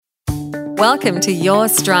Welcome to Your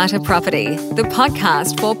Strata Property, the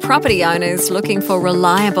podcast for property owners looking for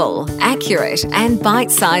reliable, accurate, and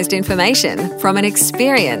bite-sized information from an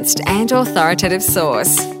experienced and authoritative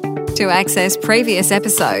source. To access previous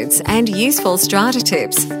episodes and useful strata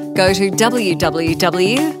tips, go to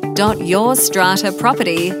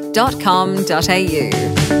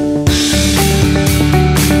www.yourstrataproperty.com.au.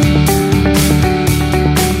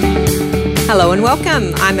 Hello and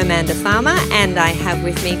welcome. I'm Amanda Farmer and I have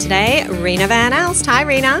with me today Reena Van Alst. Hi,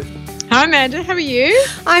 Reena. Hi, Amanda. How are you?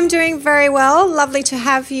 I'm doing very well. Lovely to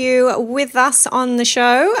have you with us on the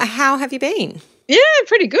show. How have you been? Yeah,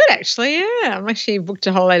 pretty good actually. Yeah, I'm actually booked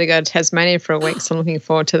a holiday to go to Tasmania for a week, so I'm looking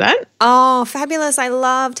forward to that. Oh, fabulous. I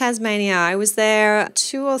love Tasmania. I was there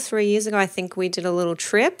 2 or 3 years ago. I think we did a little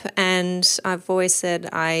trip and I've always said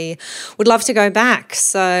I would love to go back.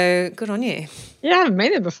 So good on you. Yeah, I haven't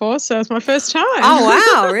been there before, so it's my first time. Oh,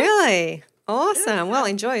 wow. Really? Awesome. Yeah. Well,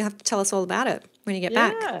 enjoy. You have to tell us all about it when you get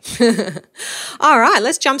back. All right,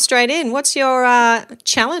 let's jump straight in. What's your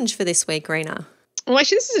challenge for this week, Reena? Well,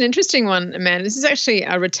 actually, this is an interesting one, Amanda. This is actually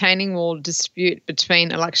a retaining wall dispute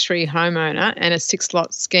between a luxury homeowner and a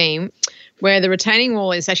 6-lot scheme where the retaining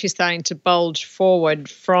wall is actually starting to bulge forward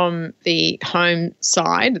from the home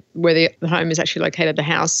side where the home is actually located, the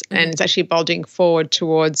house, and it's actually bulging forward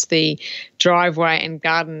towards the driveway and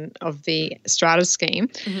garden of the strata scheme.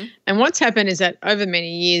 Mm-hmm. And what's happened is that over many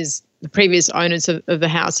years, the previous owners of the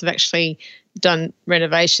house have actually done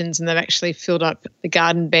renovations and they've actually filled up the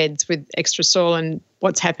garden beds with extra soil. And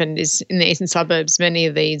what's happened is in the eastern suburbs, many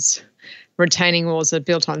of these retaining walls are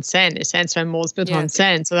built on sand. They're sandstone walls built on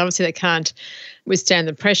sand. So obviously they can't withstand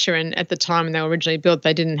the pressure. And at the time when they were originally built,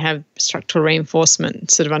 they didn't have structural reinforcement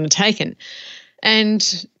sort of undertaken.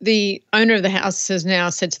 And the owner of the house has now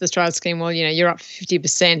said to the strata scheme, well, you know, you're up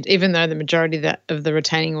 50%, even though the majority of the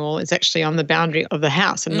retaining wall is actually on the boundary of the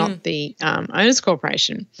house and not the owners'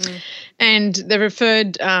 corporation. And they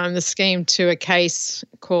referred the scheme to a case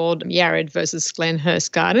called Yared versus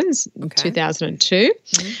Glenhurst Gardens in 2002,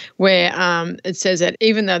 where it says that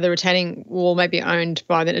even though the retaining wall may be owned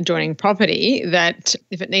by the adjoining property, that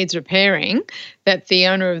if it needs repairing, that the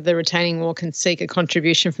owner of the retaining wall can seek a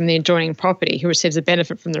contribution from the adjoining property who receives a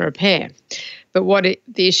benefit from the repair. But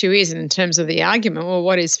the issue is, in terms of the argument, well,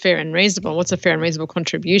 what is fair and reasonable? What's a fair and reasonable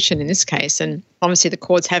contribution in this case? And obviously the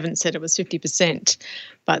courts haven't said it was 50%,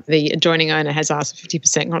 but the adjoining owner has asked for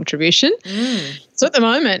 50% contribution. So at the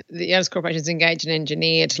moment, the owners' corporation has engaged an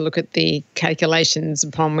engineer to look at the calculations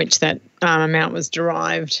upon which that amount was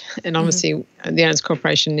derived. And obviously the owners'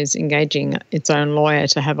 corporation is engaging its own lawyer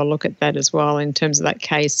to have a look at that as well in terms of that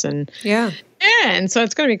case. And and so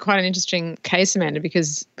it's going to be quite an interesting case, Amanda,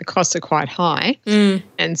 because the costs are quite high.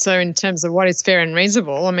 And so in terms of what is fair and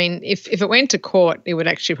reasonable, I mean, if it went to court, it would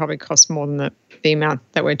actually probably cost more than the amount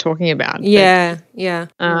that we're talking about.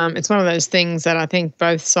 It's one of those things that I think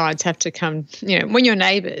both sides have to come, you know, when you're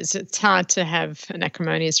neighbours, it's hard to have an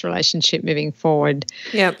acrimonious relationship moving forward.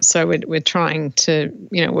 So we're trying to,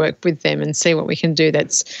 you know, work with them and see what we can do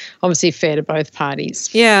that's obviously fair to both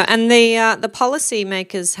parties. Yeah, and the policy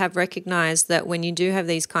makers have recognised that when you do have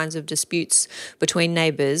these kinds of disputes between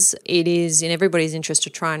neighbours, it is in everybody's interest to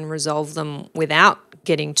try and resolve them without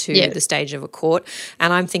getting to the stage of a court.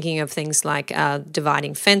 And I'm thinking of things like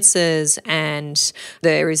dividing fences, and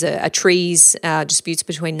there is a trees disputes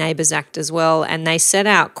between neighbours act as well. And they set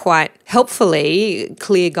out quite helpfully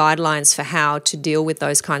clear guidelines for how to deal with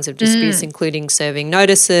those kinds of disputes, including serving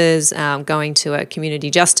notices, going to a community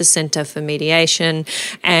justice centre for mediation.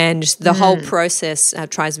 And the whole process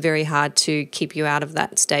tries very hard to keep you out of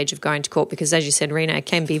that stage of going to court because, as you said, Reena, it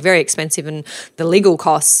can be very expensive and the legal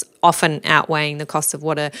costs often outweighing the cost of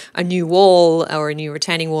what a new wall or a new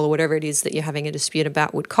retaining wall or whatever it is that you're having a dispute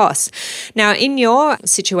about would cost. Now, in your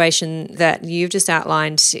situation that you've just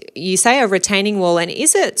outlined, you say a retaining wall, and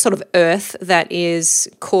is it sort of earth that is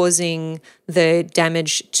causing the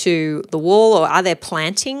damage to the wall, or are there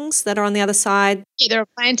plantings that are on the other side? Yeah, there are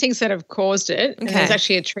plantings that have caused it. And there's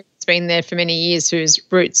actually a tree that's been there for many years whose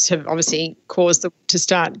roots have obviously caused it to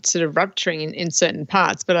start sort of rupturing in certain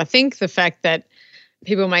parts. But I think the fact that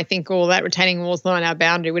people may think, oh, that retaining wall's not on our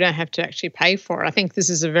boundary, we don't have to actually pay for it. I think this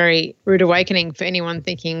is a very rude awakening for anyone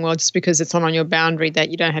thinking, well, just because it's not on your boundary that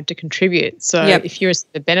you don't have to contribute. So if you're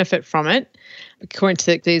to benefit from it, according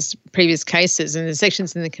to these previous cases, and the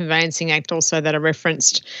sections in the Conveyancing Act also that are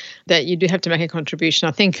referenced, that you do have to make a contribution.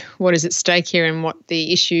 I think what is at stake here and what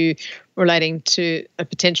the issue relating to a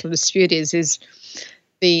potential dispute is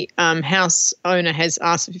the house owner has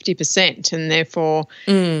asked for 50%, and therefore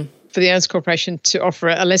for the owners' corporation to offer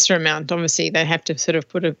a lesser amount, obviously they have to sort of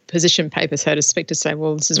put a position paper, so to speak, to say,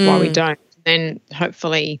 well, this is why we don't. Then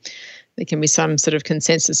hopefully there can be some sort of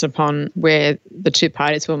consensus upon where the two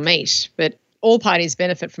parties will meet. But all parties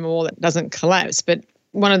benefit from a wall that doesn't collapse. But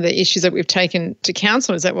one of the issues that we've taken to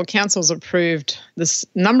council is that, well, council's approved this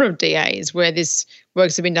number of DAs where this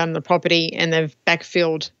works have been done on the property and they've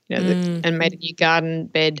backfilled, and made a new garden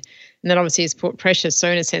bed. And that obviously has put pressure. So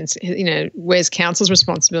in a sense, where's council's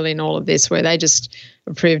responsibility in all of this, where they just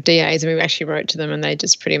approved DAs and we actually wrote to them and they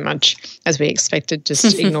just pretty much, as we expected,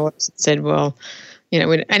 just ignored us and said, well,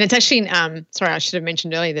 and it's actually, sorry, I should have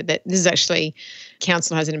mentioned earlier that this is actually,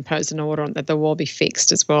 council has imposed an order on that the wall be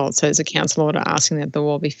fixed as well. So there's a council order asking that the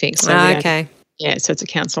wall be fixed. So okay. Yeah, so it's a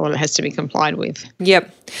council order that has to be complied with.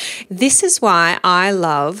 Yep. This is why I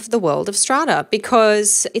love the world of strata,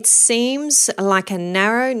 because it seems like a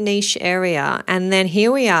narrow niche area, and then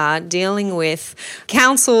here we are dealing with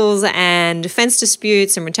councils and fence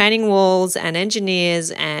disputes and retaining walls and engineers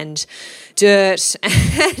and dirt,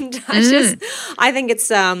 and I think it's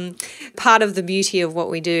part of the beauty of what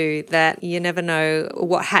we do, that you never know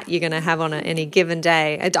what hat you're going to have on any given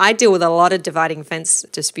day. I deal with a lot of dividing fence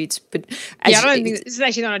disputes, but I don't think this is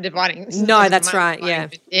actually not a dividing. No, that's right. Yeah,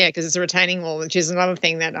 because it's a retaining wall, which is another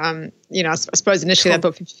thing that I suppose initially they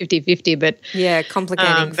thought 50-50, but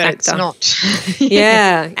complicating factor. But it's not.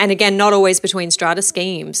 Yeah, and again, not always between strata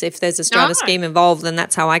schemes. If there's a strata scheme involved, then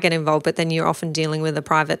that's how I get involved. But then you're often dealing with a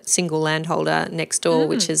private single landholder next door,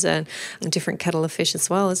 which is a different kettle of fish as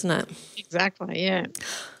well, isn't it? Exactly. Yeah.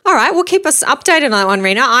 All right, well, keep us updated on that one,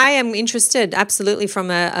 Reena. I am interested, absolutely, from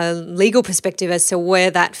a legal perspective as to where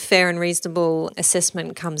that fair and reasonable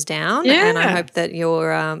assessment comes down. Yeah. And I hope that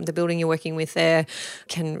the building you're working with there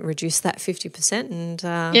can reduce that 50% and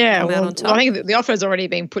come out on top. Well, I think the offer has already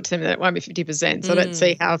been put to them that it won't be 50%, so let's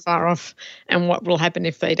see how far off and what will happen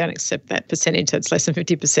if they don't accept that percentage that's less than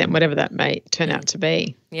 50%, whatever that may turn out to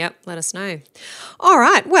be. Yep, let us know. All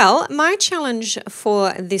right, well, my challenge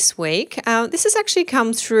for this week, this has actually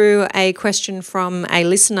come through a question from a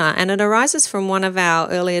listener, and it arises from one of our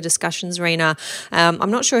earlier discussions, Reena. I'm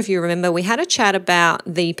not sure if you remember, we had a chat about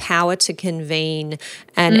the power to convene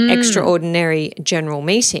an extraordinary general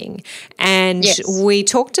meeting, and we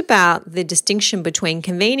talked about the distinction between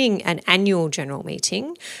convening an annual general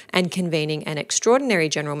meeting and convening an extraordinary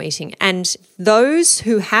general meeting, and those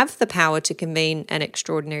who have the power to convene an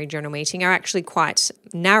extraordinary general meeting are actually quite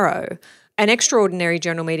narrow. An extraordinary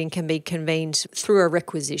general meeting can be convened through a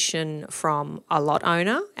requisition from a lot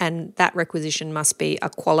owner, and that requisition must be a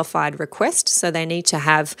qualified request. So they need to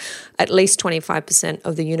have at least 25%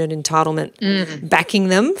 of the unit entitlement backing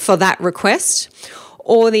them for that request,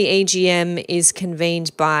 or the EGM is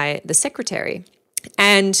convened by the secretary.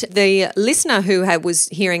 And the listener who was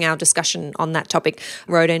hearing our discussion on that topic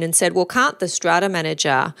wrote in and said, well, can't the strata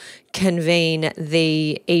manager convene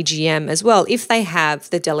the EGM as well if they have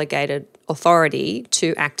the delegated authority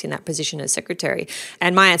to act in that position as secretary?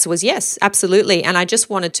 And my answer was yes, absolutely. And I just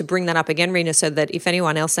wanted to bring that up again, Reena, so that if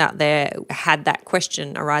anyone else out there had that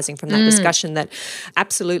question arising from that discussion, that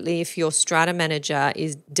absolutely, if your strata manager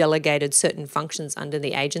is delegated certain functions under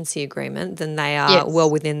the agency agreement, then they are well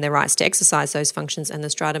within their rights to exercise those functions, and the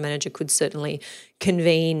strata manager could certainly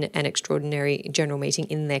convene an extraordinary general meeting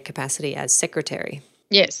in their capacity as secretary.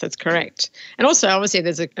 Yes, that's correct. And also, obviously,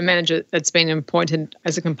 there's a manager that's been appointed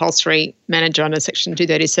as a compulsory manager under Section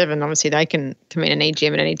 237. Obviously, they can convene an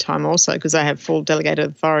EGM at any time also, because they have full delegated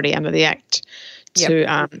authority under the Act to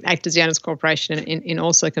act as the owners' corporation in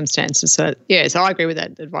all circumstances. So, so I agree with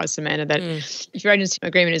that advice, Amanda, that if your agency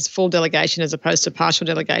agreement is full delegation as opposed to partial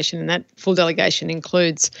delegation, and that full delegation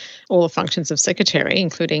includes all the functions of secretary,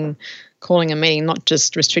 including calling a meeting, not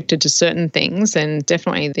just restricted to certain things, and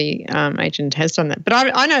definitely the agent has done that.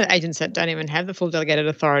 But I know agents that don't even have the full delegated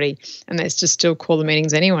authority, and they just still call the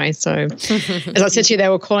meetings anyway. So as I said to you, they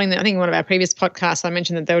were calling, I think in one of our previous podcasts, I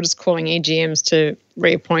mentioned that they were just calling EGMs to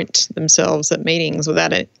reappoint themselves at meetings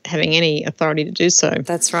without it having any authority to do so.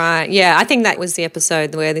 That's right. Yeah, I think that was the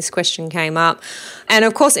episode where this question came up. And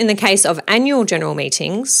of course, in the case of annual general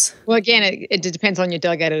meetings... Well, again, it depends on your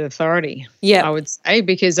delegated authority, I would say,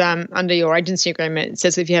 because under your agency agreement, it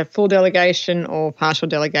says if you have full delegation or partial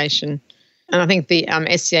delegation. And I think the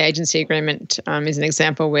SCA agency agreement is an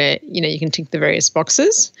example where, you can tick the various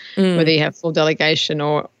boxes, whether you have full delegation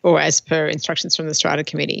or as per instructions from the Strata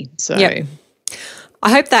Committee. So... I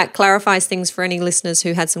hope that clarifies things for any listeners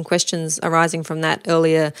who had some questions arising from that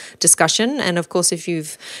earlier discussion. And of course, if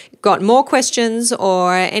you've got more questions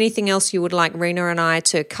or anything else you would like Reena and I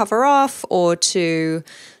to cover off or to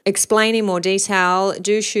explain in more detail,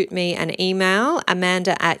 do shoot me an email,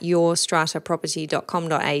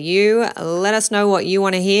 amanda@yourstrataproperty.com.au. Let us know what you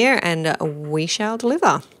want to hear and we shall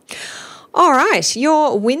deliver. All right,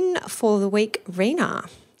 your win for the week, Reena.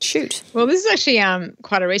 Shoot. Well, this is actually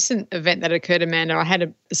quite a recent event that occurred, Amanda. I had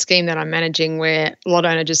a scheme that I'm managing where a lot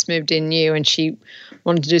owner just moved in new and she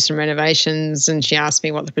wanted to do some renovations, and she asked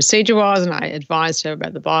me what the procedure was, and I advised her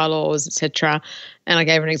about the bylaws, etc. And I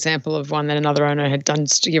gave her an example of one that another owner had done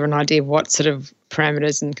just to give her an idea of what sort of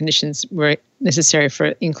parameters and conditions were necessary for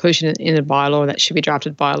inclusion in a bylaw that should be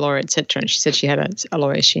drafted by a lawyer, etc. And she said she had a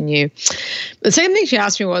lawyer she knew. The second thing she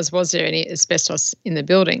asked me was there any asbestos in the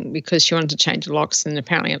building, because she wanted to change the locks, and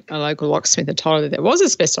apparently a local locksmith had told her that there was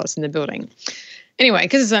asbestos in the building. Anyway,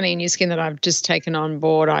 because it's only a new scheme that I've just taken on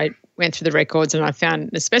board, I went through the records and I found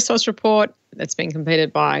an asbestos report that's been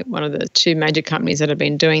completed by one of the two major companies that have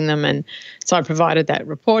been doing them. And so I provided that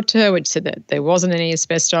report to her, which said that there wasn't any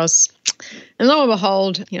asbestos. And lo and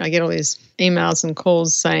behold, I get all these emails and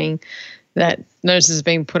calls saying that notices have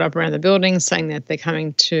been put up around the building saying that they're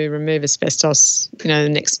coming to remove asbestos, the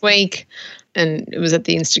next week. And it was at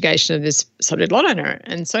the instigation of this subject lot owner.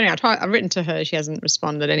 And so anyway, I've written to her. She hasn't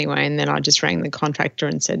responded anyway. And then I just rang the contractor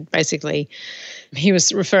and said, basically, he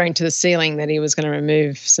was referring to the ceiling, that he was going to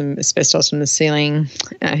remove some asbestos from the ceiling.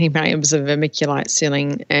 I think apparently it was a vermiculite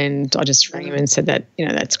ceiling. And I just rang him and said that,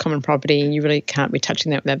 that's common property. You really can't be touching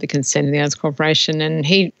that without the consent of the Owners Corporation. And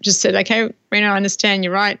he just said, okay, Reena, I understand.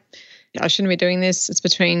 You're right. I shouldn't be doing this. It's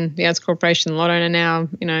between the Owners Corporation and the lot owner now,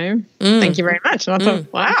 Thank you very much. And I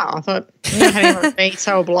thought, wow, how did anyone be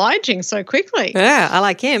so obliging so quickly? Yeah, I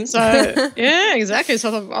like him. So, yeah, exactly. So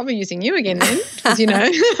I thought, I'll be using you again then, because, even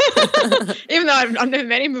though I've never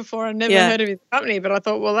met him before and never heard of his company, but I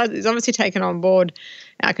thought, well, he's obviously taken on board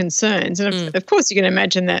our concerns. And of course, you can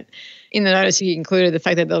imagine that in the notice he included the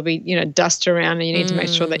fact that there'll be, dust around and you need to make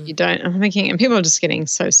sure that you don't. I'm thinking, and people are just getting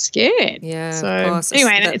so scared. Yeah. So of course.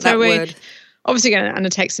 anyway, so we're obviously going to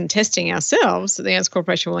undertake some testing ourselves. So the Owners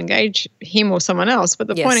Corporation will engage him or someone else. But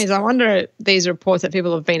the point is, I wonder, these reports that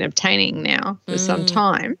people have been obtaining now for some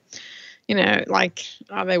time,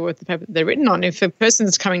 are they worth the paper they're written on? If a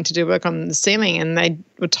person's coming to do work on the ceiling and they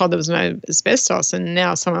were told there was no asbestos and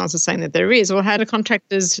now someone else is saying that there is, well, how do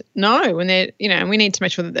contractors know when they're, and we need to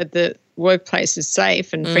make sure that the workplace is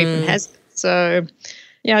safe and free from hazards. So,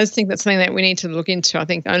 I just think that's something that we need to look into. I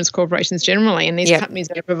think owners corporations generally and these companies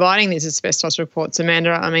that are providing these asbestos reports,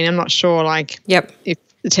 Amanda, I'm not sure if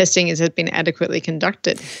the testing has been adequately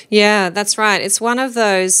conducted. Yeah, that's right. It's one of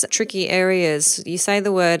those tricky areas. You say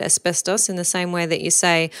the word asbestos in the same way that you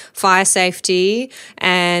say fire safety,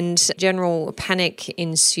 and general panic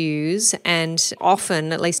ensues, and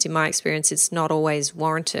often, at least in my experience, it's not always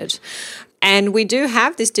warranted. And we do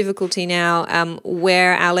have this difficulty now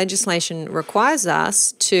where our legislation requires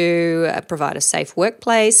us to provide a safe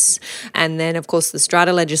workplace, and then, of course, the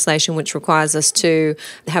strata legislation, which requires us to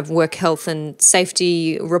have work health and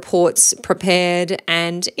safety reports prepared,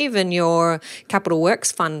 and even your capital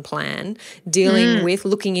works fund plan dealing with,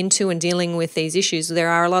 looking into and dealing with these issues. There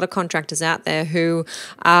are a lot of contractors out there who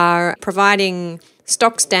are providing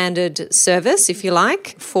stock standard service, if you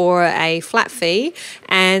like, for a flat fee,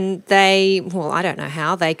 and I don't know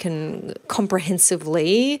how they can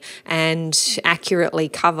comprehensively and accurately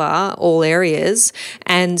cover all areas.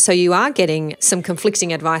 And so you are getting some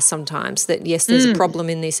conflicting advice sometimes that, yes, there's a problem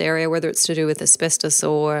in this area, whether it's to do with asbestos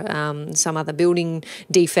or some other building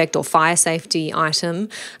defect or fire safety item.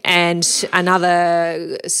 And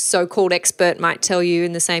another so-called expert might tell you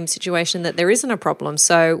in the same situation that there isn't a problem.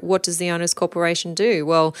 So what does the Owners Corporation do?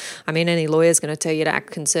 Well, any lawyer's going to tell you to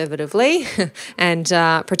act conservatively and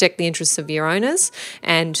protect the interests of your owners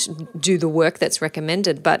and do the work that's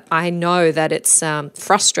recommended. But I know that it's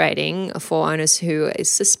frustrating for owners who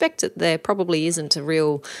suspect that there probably isn't a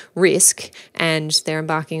real risk and they're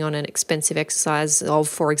embarking on an expensive exercise of,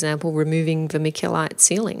 for example, removing vermiculite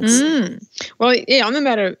ceilings. Well, yeah, on the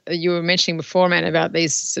matter you were mentioning before, man, about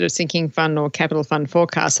these sort of sinking fund or capital fund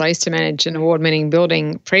forecasts, I used to manage an award-winning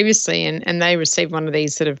building previously, and they received one of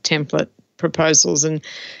these sort of template proposals, and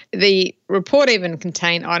the report even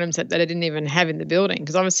contained items that they didn't even have in the building,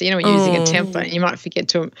 because obviously, when you're using a template, you might forget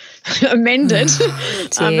to amend it.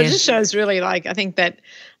 But it just shows really, I think that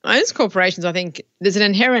owners corporations, I think there's an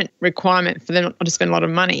inherent requirement for them not to spend a lot of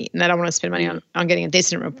money, and they don't want to spend money on getting a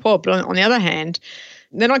decent report. But on the other hand,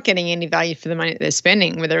 they're not getting any value for the money that they're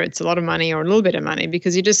spending, whether it's a lot of money or a little bit of money,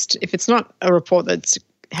 because if it's not a report that's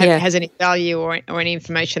has any value or any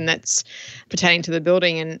information that's pertaining to the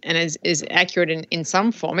building and is accurate in some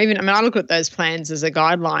form. I look at those plans as a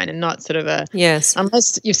guideline and not sort of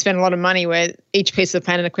unless you've spent a lot of money where each piece of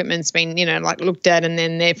plant and equipment's been, looked at, and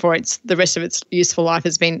then therefore the rest of its useful life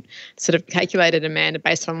has been sort of calculated, Amanda,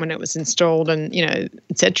 based on when it was installed and,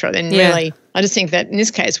 et cetera, then really I just think that in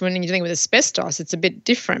this case, when you're dealing with asbestos, it's a bit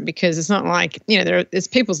different because it's not like, there's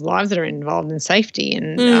people's lives that are involved in safety.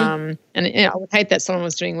 And I would hate that someone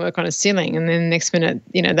was doing work on a ceiling and then the next minute,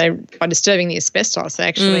 they by disturbing the asbestos, they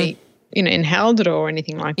actually inhaled it or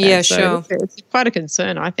anything like that. Yeah, so sure. It's quite a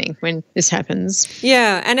concern, I think, when this happens.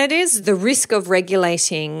 Yeah, and it is the risk of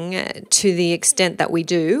regulating to the extent that we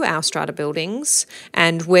do our strata buildings,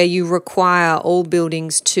 and where you require all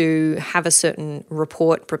buildings to have a certain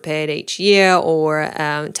report prepared each year or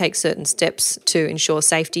take certain steps to ensure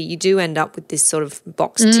safety. You do end up with this sort of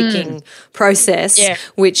box ticking process,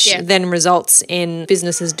 which then results in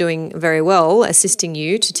businesses doing very well, assisting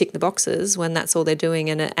you to tick the boxes when that's all they're doing.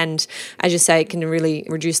 And as you say, it can really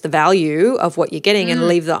reduce the value of what you're getting and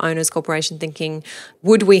leave the owners corporation thinking,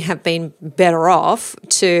 would we have been better off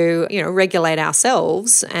to, regulate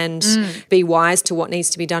ourselves and be wise to what needs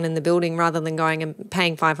to be done in the building rather than going and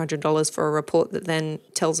paying $500 for a report that then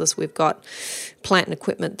tells us we've got plant and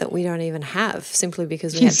equipment that we don't even have simply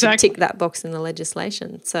because we had to tick that box in the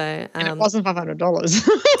legislation. So, and it wasn't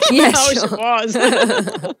 $500. Yeah, I sure. wish it was.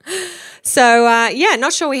 So,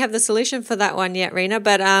 not sure we have the solution for that one yet, Reena.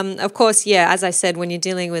 But, of course, as I said, when you're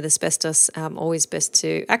dealing with asbestos, always best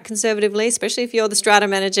to act conservatively, especially if you're the strata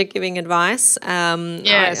manager giving advice.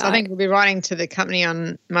 I think we'll be writing to the company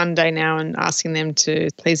on Monday now and asking them to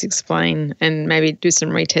please explain and maybe do some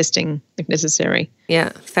retesting if necessary. Yeah,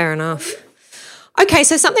 fair enough. Okay,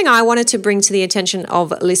 so something I wanted to bring to the attention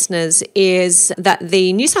of listeners is that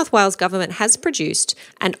the New South Wales government has produced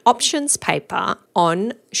an options paper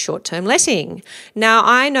on short-term letting. Now,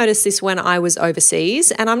 I noticed this when I was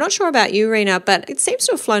overseas, and I'm not sure about you, Reena, but it seems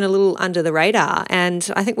to have flown a little under the radar,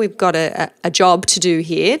 and I think we've got a job to do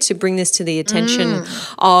here to bring this to the attention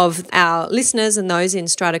of our listeners and those in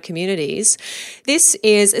strata communities. This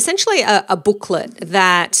is essentially a booklet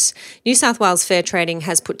that New South Wales Fair Trading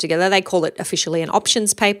has put together. They call it officially an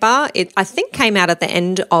options paper. It, I think, came out at the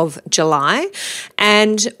end of July,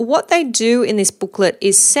 and what they do in this booklet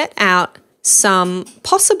is set out some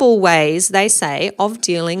possible ways, they say, of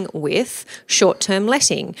dealing with short-term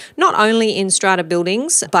letting, not only in strata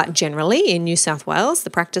buildings, but generally in New South Wales, the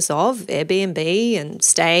practice of Airbnb and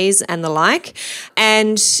stays and the like.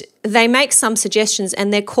 And they make some suggestions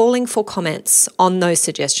and they're calling for comments on those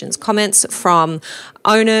suggestions, comments from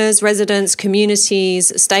owners, residents,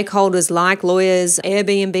 communities, stakeholders like lawyers,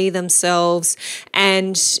 Airbnb themselves,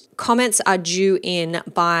 and comments are due in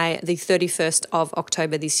by the 31st of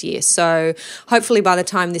October this year. So hopefully by the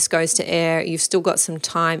time this goes to air, you've still got some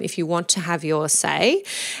time if you want to have your say.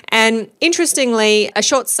 And interestingly, a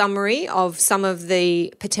short summary of some of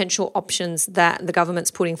the potential options that the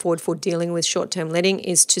government's putting forward for dealing with short-term letting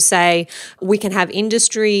is to say we can have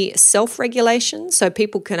industry self-regulation, so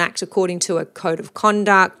people can act according to a code of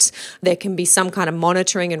conduct. There can be some kind of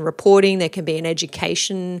monitoring and reporting. There can be an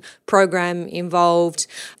education program involved.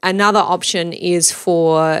 Another option is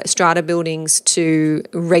for strata buildings to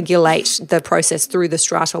regulate the process through the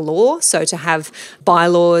strata law, so to have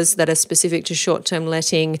bylaws that are specific to short-term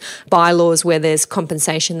letting, bylaws where there's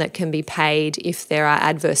compensation that can be paid if there are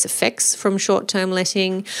adverse effects from short-term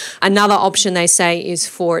letting. Another option, they say, is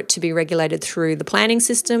for it to be regulated through the planning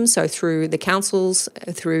system, so through the councils,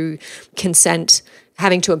 through consent,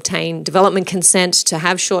 having to obtain development consent to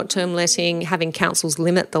have short-term letting, having councils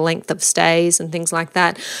limit the length of stays and things like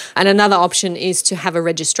that. And another option is to have a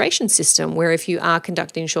registration system where if you are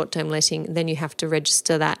conducting short-term letting, then you have to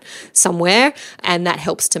register that somewhere, and that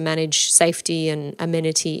helps to manage safety and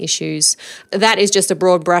amenity issues. That is just a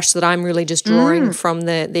broad brush that I'm really just drawing from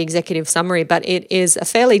the executive summary, but it is a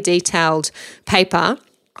fairly detailed paper.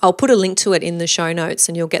 I'll put a link to it in the show notes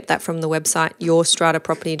and you'll get that from the website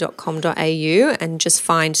yourstrataproperty.com.au and just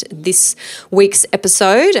find this week's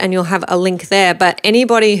episode and you'll have a link there. But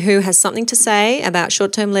anybody who has something to say about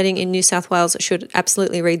short-term letting in New South Wales should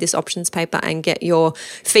absolutely read this options paper and get your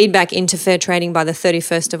feedback into Fair Trading by the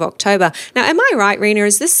 31st of October. Now, am I right, Reena?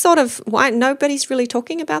 Is this sort of why nobody's really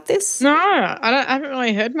talking about this? No, I haven't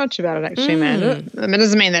really heard much about it actually, Amanda. I mean, it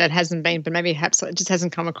doesn't mean that it hasn't been, but maybe perhaps it just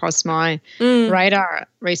hasn't come across my radar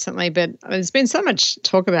recently, but there's been so much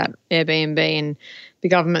talk about Airbnb and the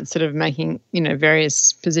government sort of making,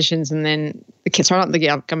 various positions, and then the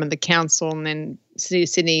government, the council, and then City of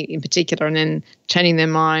Sydney in particular, and then changing their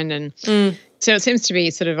mind. And so it seems to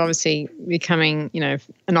be sort of obviously becoming,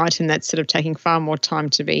 an item that's sort of taking far more time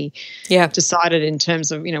to be decided in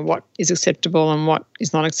terms of, what is acceptable and what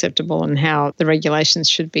is not acceptable and how the regulations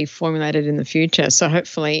should be formulated in the future. So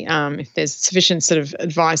hopefully if there's sufficient sort of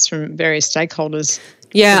advice from various stakeholders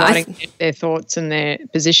Yeah, their thoughts and their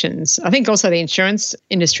positions. I think also the insurance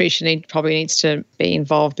industry probably needs to be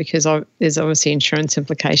involved, because there's obviously insurance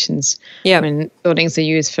implications when buildings are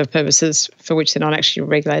used for purposes for which they're not actually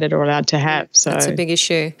regulated or allowed to have. So that's a big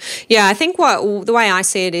issue. Yeah, I think the way I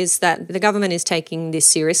see it is that the government is taking this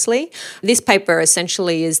seriously. This paper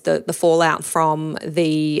essentially is the fallout from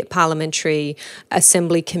the Parliamentary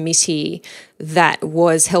Assembly Committee that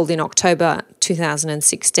was held in October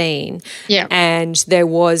 2016. Yeah. And there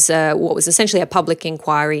was what was essentially a public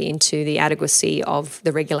inquiry into the adequacy of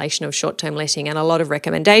the regulation of short-term letting, and a lot of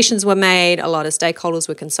recommendations were made. A lot of stakeholders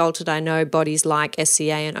were consulted. I know bodies like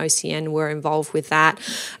SCA and OCN were involved with that.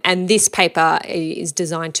 And this paper is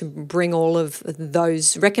designed to bring all of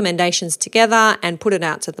those recommendations together and put it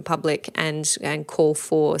out to the public and call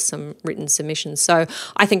for some written submissions. So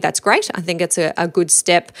I think that's great. I think it's a good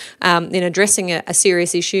step in addressing a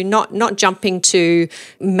serious issue, not jumping to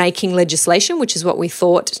making legislation, which is what we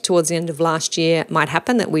thought towards the end of last year might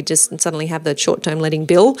happen, that we just suddenly have the short-term letting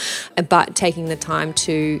bill, but taking the time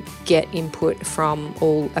to get input from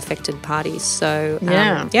all affected parties. So,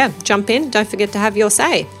 jump in. Don't forget to have your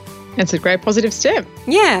say. It's a great positive step.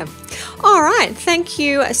 Yeah. All right. Thank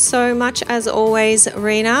you so much, as always,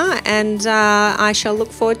 Reena, and I shall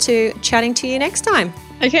look forward to chatting to you next time.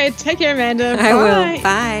 Okay. Take care, Amanda. I will.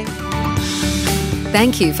 Bye.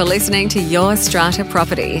 Thank you for listening to Your Strata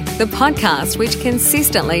Property, the podcast which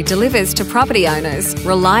consistently delivers to property owners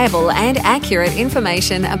reliable and accurate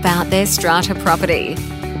information about their strata property.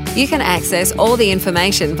 You can access all the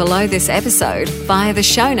information below this episode via the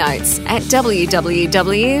show notes at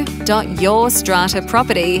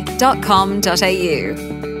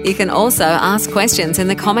www.yourstrataproperty.com.au. You can also ask questions in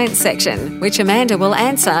the comments section, which Amanda will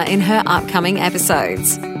answer in her upcoming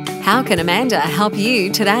episodes. How can Amanda help you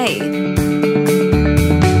today?